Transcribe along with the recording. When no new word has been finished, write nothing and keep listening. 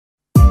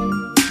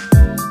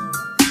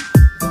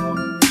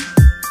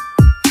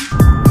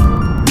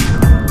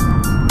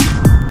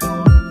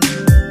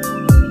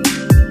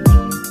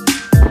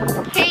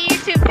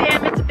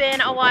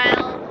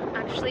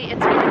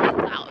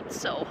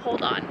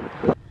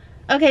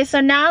Okay,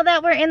 so now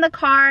that we're in the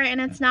car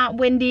and it's not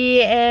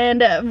windy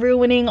and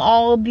ruining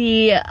all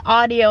the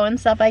audio and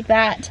stuff like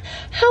that,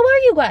 how are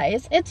you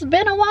guys? It's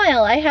been a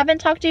while. I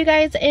haven't talked to you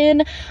guys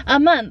in a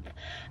month.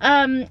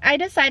 I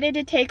decided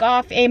to take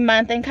off a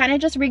month and kind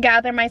of just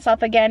regather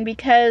myself again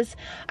because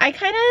I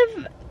kind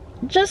of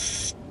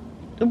just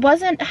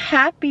wasn't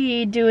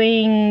happy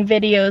doing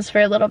videos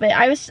for a little bit.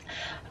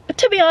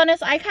 To be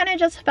honest, I kind of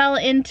just fell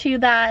into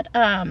that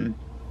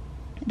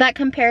that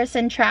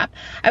comparison trap.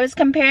 I was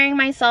comparing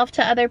myself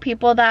to other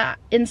people that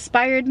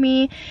inspired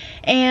me,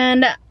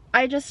 and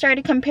I just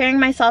started comparing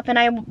myself, and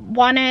I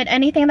wanted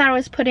anything that I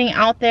was putting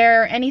out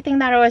there, anything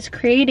that I was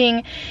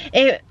creating,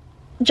 it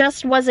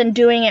just wasn't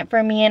doing it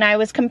for me, and I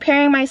was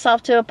comparing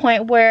myself to a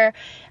point where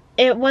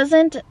I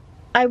wasn't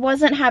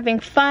having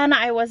fun,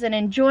 I wasn't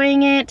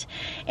enjoying it,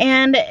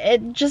 and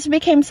it just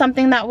became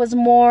something that was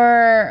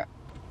more,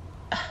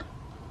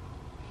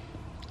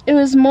 it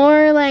was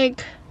more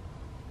like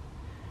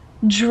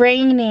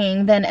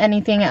draining than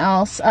anything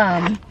else.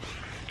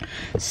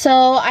 So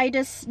I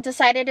just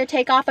decided to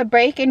take off a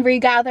break and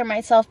regather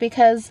myself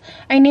because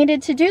I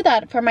needed to do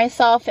that for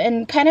myself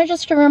and kind of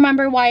just to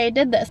remember why I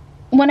did this.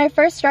 When I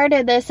first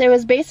started this, it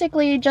was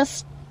basically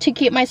just to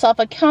keep myself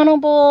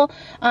accountable,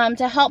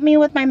 to help me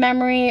with my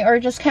memory or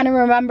just kind of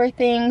remember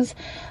things,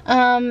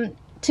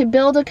 to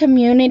build a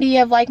community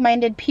of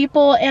like-minded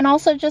people, and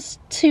also just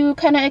to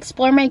kind of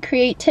explore my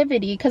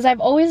creativity because I've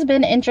always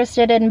been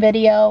interested in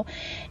video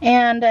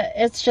and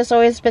it's just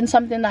always been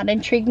something that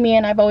intrigued me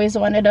and I've always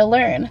wanted to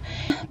learn.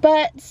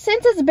 But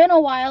since it's been a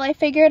while, I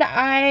figured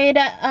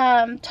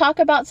I'd talk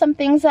about some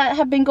things that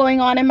have been going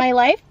on in my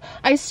life.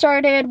 I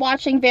started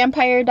watching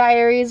Vampire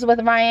Diaries with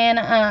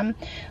Ryan.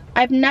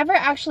 I've never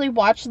actually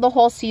watched the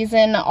whole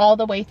season all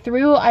the way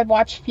through. I've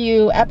watched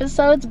few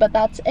episodes, but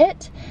that's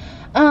it.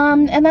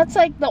 And that's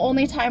like the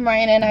only time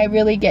Ryan and I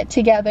really get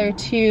together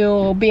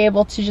to be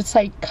able to just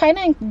like kind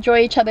of enjoy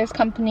each other's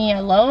company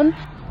alone.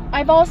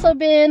 I've also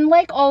been,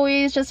 like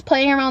always, just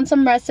playing around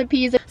some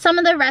recipes. Some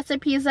of the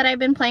recipes that I've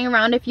been playing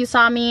around, if you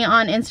saw me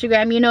on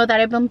Instagram, you know that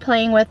I've been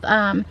playing with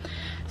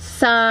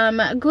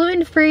some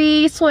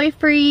gluten-free,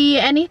 soy-free,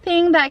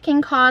 anything that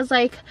can cause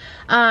like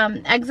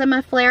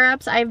eczema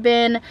flare-ups. I've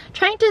been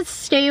trying to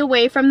stay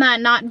away from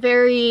that, not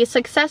very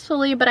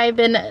successfully, but I've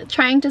been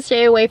trying to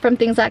stay away from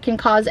things that can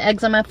cause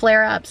eczema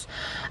flare-ups.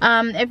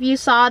 If you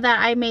saw that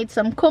I made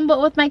some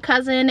kumbo with my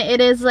cousin, it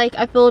is like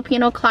a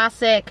Filipino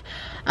classic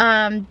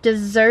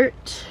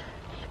dessert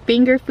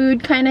finger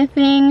food kind of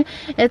thing.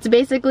 It's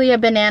basically a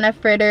banana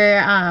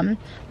fritter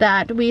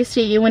that we used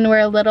to eat when we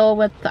were little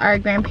with our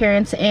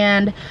grandparents,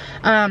 and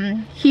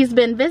he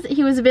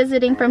was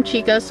visiting from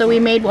Chico, so we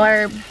made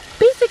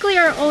basically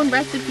our own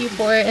recipe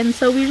for it, and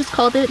so we just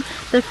called it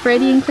the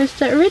Freddy and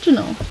Krista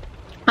original.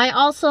 I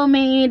also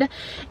made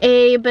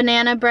a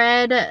banana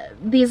bread,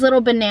 these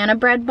little banana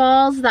bread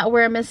balls that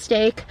were a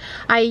mistake.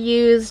 I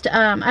used,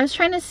 I was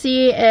trying to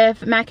see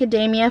if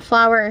macadamia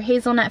flour or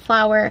hazelnut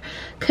flour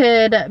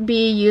could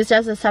be used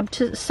as a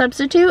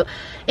substitute.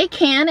 It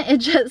can, it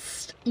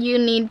just, you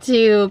need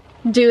to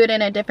do it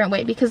in a different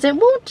way because it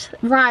won't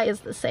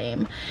rise the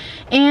same.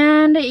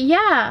 And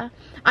yeah.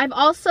 I've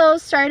also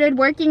started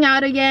working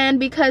out again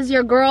because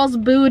your girl's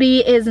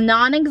booty is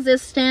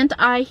non-existent.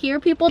 I hear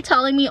people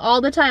telling me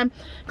all the time,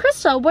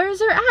 Krista,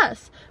 where's your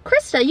ass?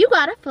 Krista, you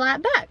got a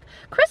flat back.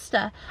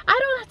 Krista, I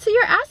don't see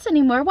your ass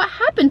anymore. What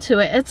happened to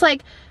it? It's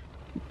like,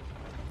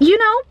 you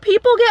know,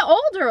 people get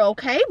older,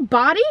 okay?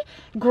 Body,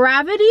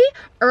 gravity,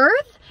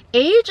 earth,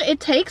 age, it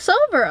takes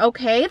over,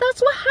 okay?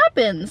 That's what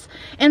happens.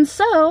 And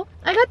so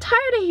I got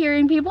tired of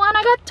hearing people and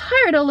I got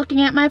tired of looking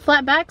at my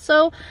flat back,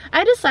 so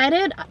I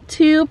decided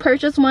to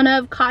purchase one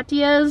of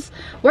Katya's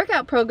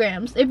workout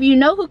programs. If you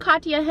know who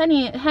Katya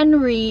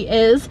Henry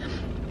is,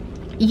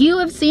 you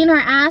have seen her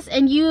ass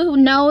and you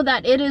know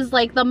that it is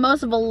like the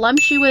most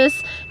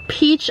voluptuous,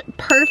 peach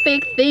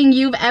perfect thing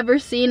you've ever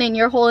seen in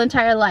your whole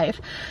entire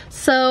life.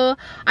 So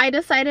I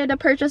decided to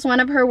purchase one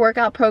of her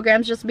workout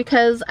programs just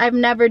because I've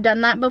never done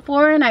that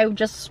before, and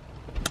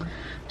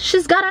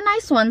she's got a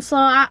nice one, so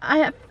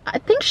I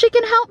think she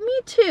can help me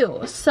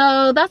too.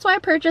 So that's why I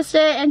purchased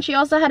it. And she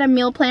also had a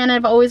meal plan.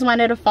 I've always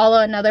wanted to follow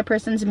another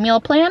person's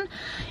meal plan,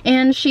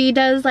 and she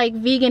does like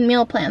vegan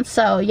meal plans,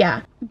 so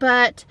yeah.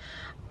 But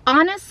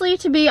honestly,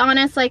 to be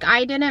honest, like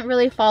I didn't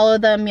really follow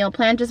the meal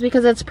plan just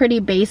because it's pretty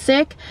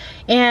basic,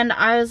 and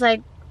I was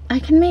like, I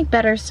can make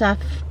better stuff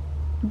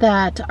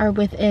that are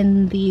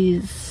within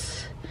the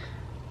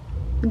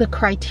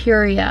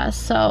criteria.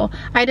 So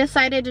I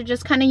decided to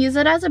just kind of use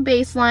it as a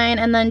baseline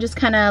and then just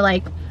kind of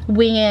like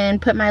wing it and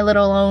put my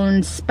little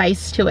own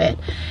spice to it.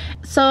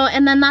 So,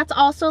 and then that's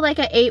also like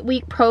an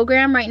 8-week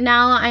program. Right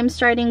now I'm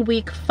starting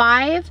week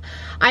 5.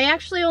 I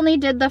actually only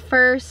did the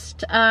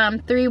first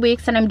 3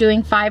 weeks and I'm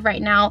doing 5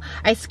 right now.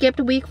 I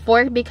skipped week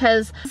 4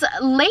 because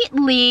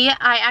lately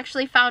I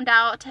actually found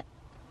out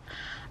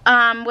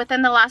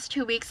within the last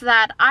 2 weeks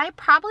that I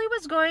probably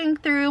was going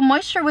through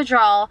moisture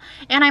withdrawal,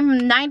 and I'm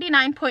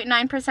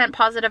 99.9%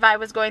 positive I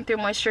was going through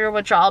moisture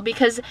withdrawal,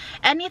 because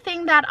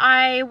anything that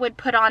I would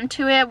put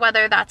onto it,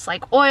 whether that's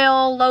like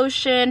oil,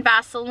 lotion,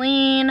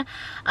 Vaseline,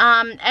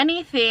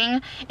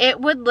 anything,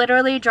 it would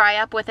literally dry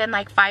up within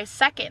like 5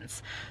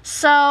 seconds.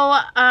 So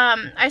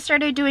I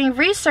started doing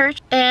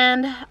research,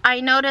 and I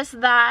noticed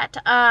that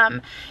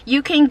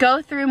you can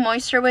go through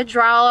moisture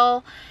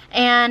withdrawal,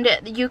 and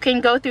you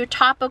can go through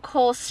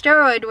topical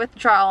steroid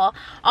withdrawal,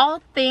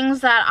 all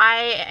things that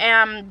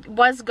I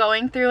was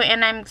going through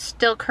and I'm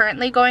still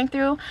currently going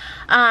through.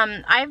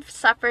 I've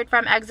suffered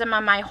from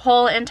eczema my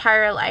whole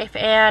entire life,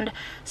 and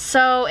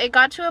so it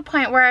got to a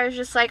point where I was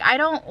just like, I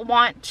don't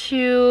want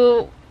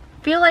to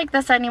feel like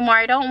this anymore.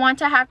 I don't want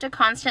to have to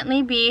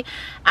constantly be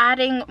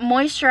adding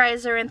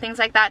moisturizer and things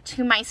like that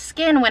to my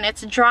skin when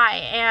it's dry.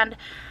 And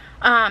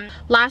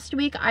last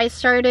week I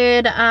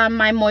started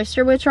my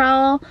moisture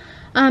withdrawal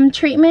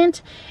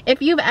treatment.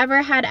 If you've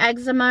ever had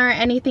eczema or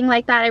anything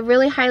like that, I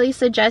really highly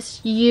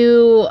suggest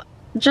you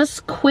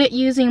just quit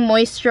using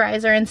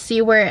moisturizer and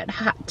see where it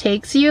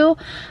takes you.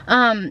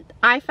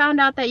 I found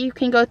out that you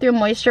can go through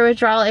moisture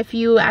withdrawal if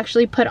you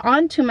actually put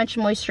on too much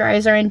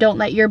moisturizer and don't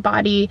let your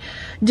body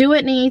do what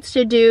it needs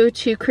to do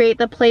to create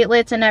the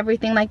platelets and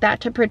everything like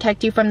that to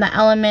protect you from the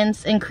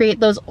elements and create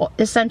those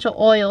essential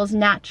oils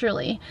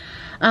naturally.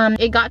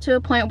 It got to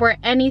a point where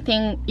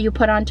anything you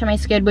put onto my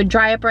skin would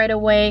dry up right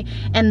away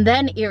and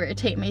then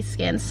irritate my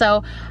skin.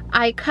 So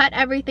I cut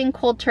everything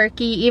cold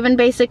turkey, even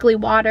basically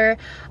water.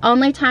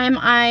 Only time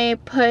I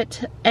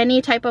put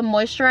any type of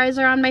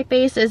moisturizer on my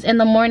face is in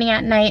the morning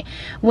at night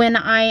when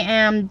I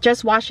am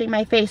just washing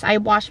my face. I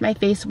wash my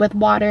face with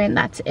water and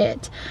that's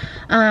it.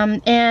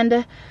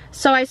 And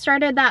so I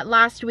started that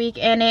last week,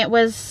 and it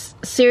was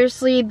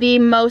seriously the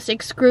most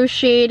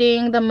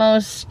excruciating, the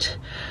most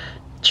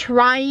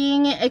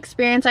trying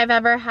experience I've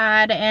ever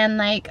had, and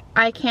like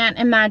I can't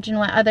imagine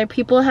what other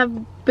people have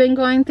been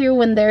going through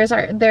when their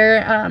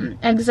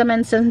eczema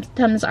and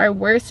symptoms are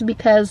worse,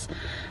 because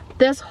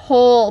this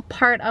whole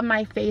part of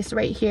my face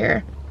right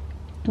here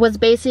was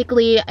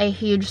basically a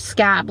huge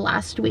scab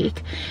last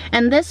week.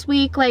 And this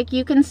week, like,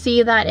 you can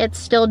see that it's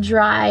still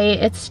dry,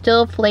 it's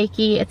still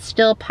flaky, it's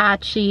still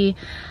patchy,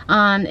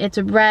 it's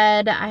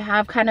red. I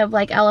have kind of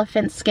like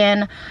elephant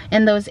skin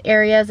in those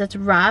areas. It's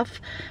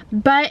rough,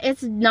 but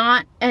it's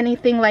not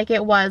anything like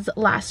it was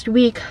last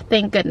week,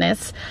 thank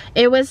goodness.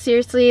 It was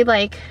seriously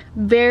like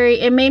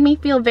it made me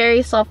feel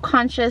very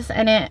self-conscious,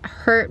 and it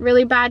hurt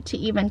really bad to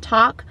even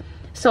talk.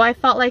 So I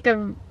felt like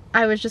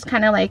I was just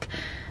kind of like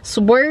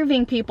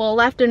swerving people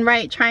left and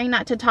right, trying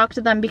not to talk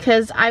to them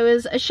because I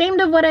was ashamed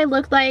of what I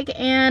looked like,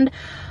 and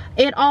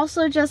it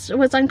also just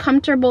was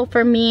uncomfortable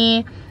for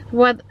me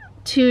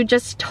to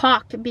just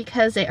talk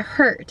because it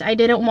hurt. I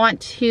didn't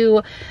want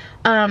to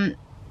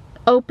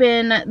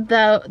open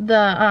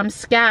the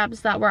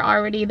scabs that were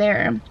already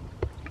there.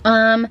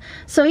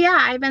 So yeah,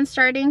 I've been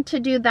starting to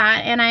do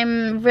that, and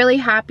I'm really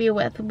happy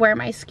with where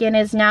my skin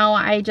is now.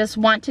 I just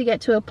want to get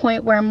to a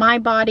point where my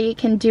body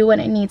can do what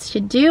it needs to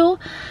do.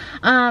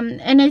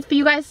 And if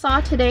you guys saw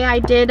today,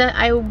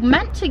 I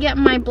meant to get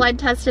my blood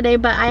test today,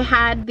 but I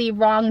had the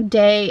wrong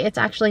day. It's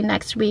actually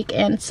next week,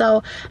 and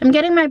so I'm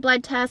getting my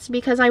blood test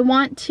because I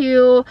want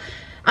to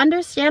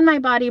understand my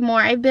body more.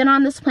 I've been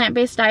on this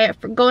plant-based diet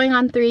for going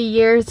on 3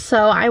 years,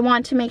 so I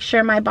want to make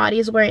sure my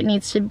body's where it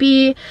needs to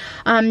be,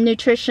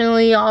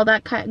 nutritionally, all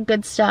that kind of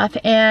good stuff.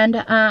 And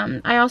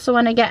I also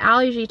want to get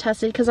allergy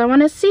tested because I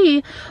want to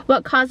see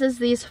what causes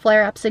these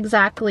flare-ups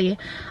exactly,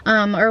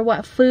 or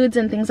what foods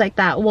and things like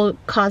that will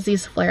cause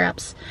these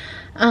flare-ups.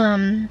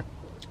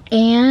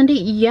 And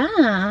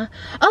yeah.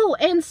 Oh,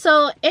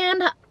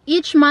 and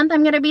each month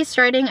I'm going to be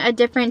starting a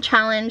different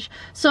challenge.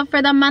 So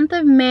for the month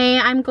of May,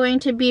 I'm going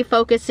to be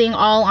focusing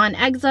all on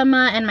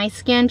eczema and my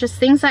skin, just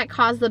things that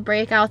cause the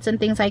breakouts and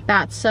things like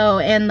that. So,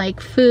 and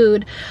like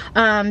food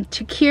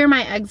to cure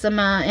my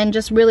eczema, and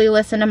just really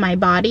listen to my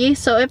body.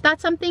 So if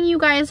that's something you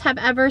guys have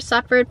ever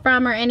suffered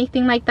from or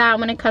anything like that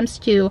when it comes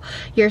to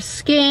your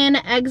skin,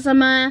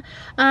 eczema,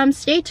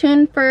 stay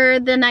tuned for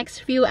the next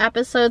few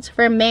episodes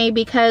for May,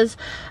 because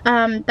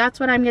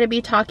that's what I'm going to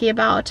be talking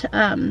about.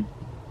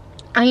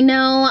 I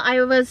know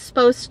I was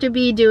supposed to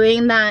be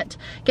doing that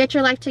Get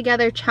Your Life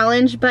Together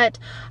challenge, but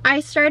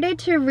I started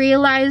to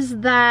realize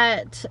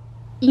that,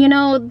 you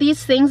know,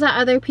 these things that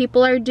other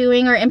people are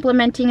doing or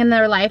implementing in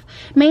their life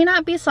may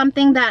not be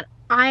something that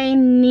I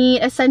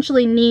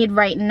essentially need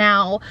right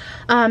now.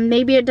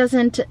 Maybe it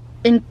doesn't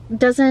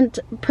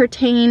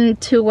pertain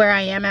to where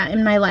I am at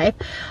in my life.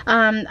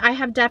 I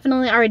have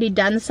definitely already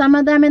done some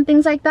of them and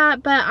things like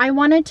that, but I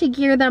wanted to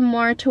gear them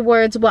more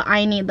towards what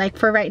I need. Like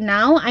for right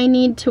now, I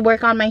need to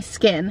work on my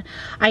skin.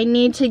 I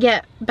need to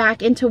get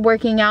back into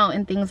working out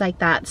and things like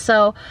that.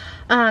 So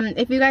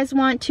if you guys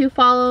want to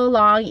follow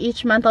along,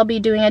 each month I'll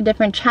be doing a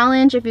different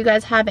challenge. If you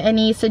guys have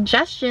any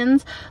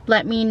suggestions,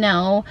 let me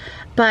know.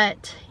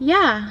 But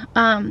yeah,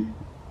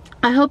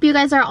 I hope you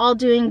guys are all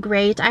doing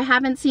great. I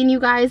haven't seen you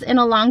guys in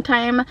a long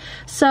time,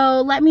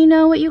 so let me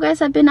know what you guys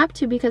have been up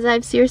to, because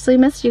I've seriously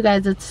missed you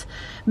guys. It's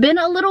been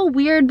a little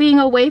weird being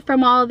away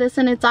from all of this,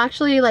 and it's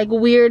actually like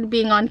weird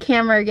being on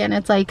camera again.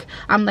 It's like,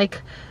 I'm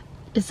like,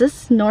 is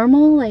this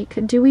normal? Like,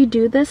 do we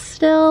do this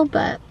still?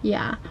 But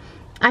yeah,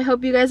 I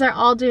hope you guys are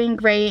all doing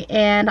great,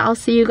 and I'll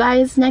see you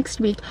guys next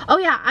week. Oh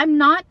yeah, I'm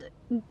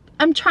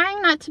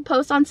trying not to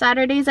post on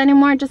Saturdays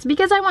anymore, just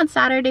because I want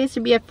Saturdays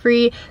to be a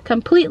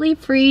completely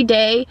free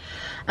day.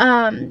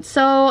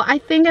 So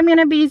I think I'm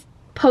gonna be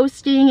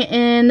posting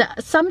in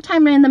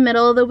sometime in the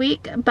middle of the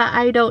week, but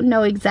I don't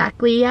know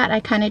exactly yet.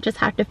 I kind of just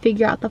have to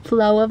figure out the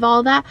flow of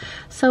all that.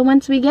 So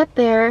once we get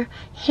there,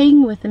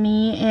 hang with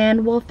me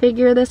and we'll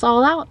figure this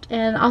all out.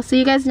 And I'll see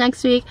you guys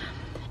next week.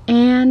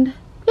 And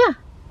yeah,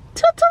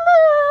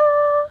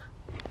 toodaloo!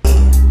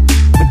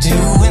 We're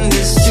doing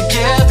this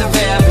together,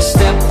 every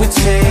step we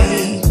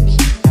take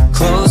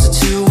closer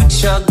to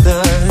each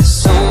other,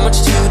 so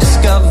much to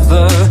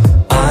discover.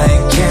 I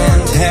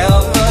can't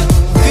help but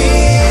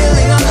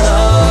feeling our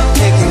love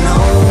taking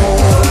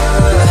over.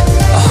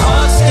 Our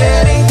hearts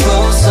getting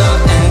closer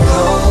and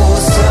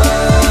closer.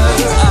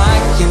 I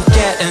can't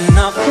get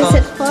enough of. Is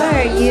it for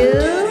you?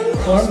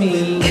 For me.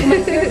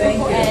 Thank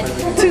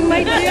you. To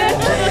my dear.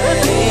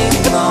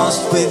 Getting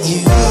lost with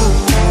you.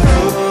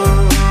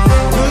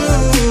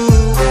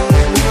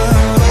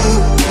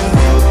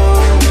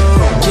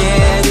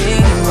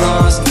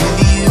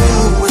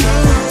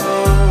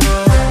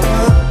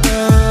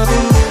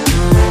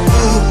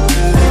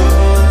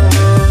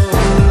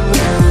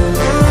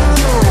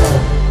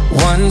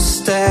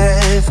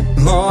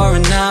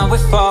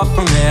 Far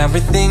from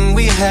everything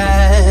we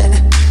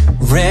had,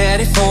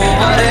 ready for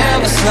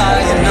whatever's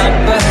lying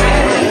up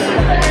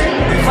ahead.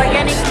 We're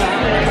getting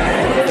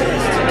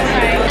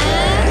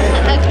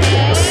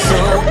okay. So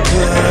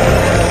good.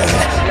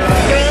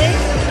 Really?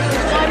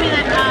 Tell me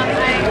that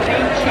I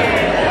green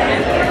chair.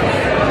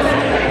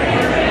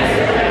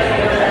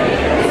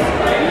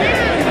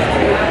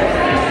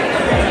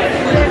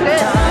 They're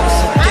good.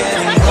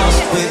 Getting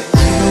lost with you.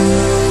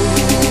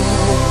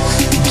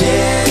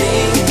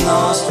 Getting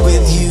lost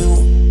with you.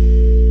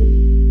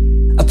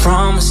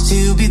 Promise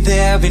to be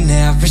there in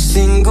every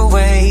single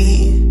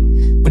way.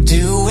 We're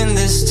doing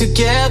this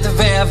together,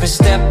 every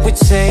step we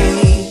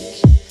take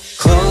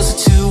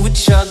closer to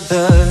each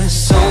other,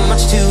 so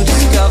much to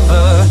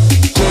discover.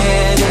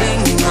 Getting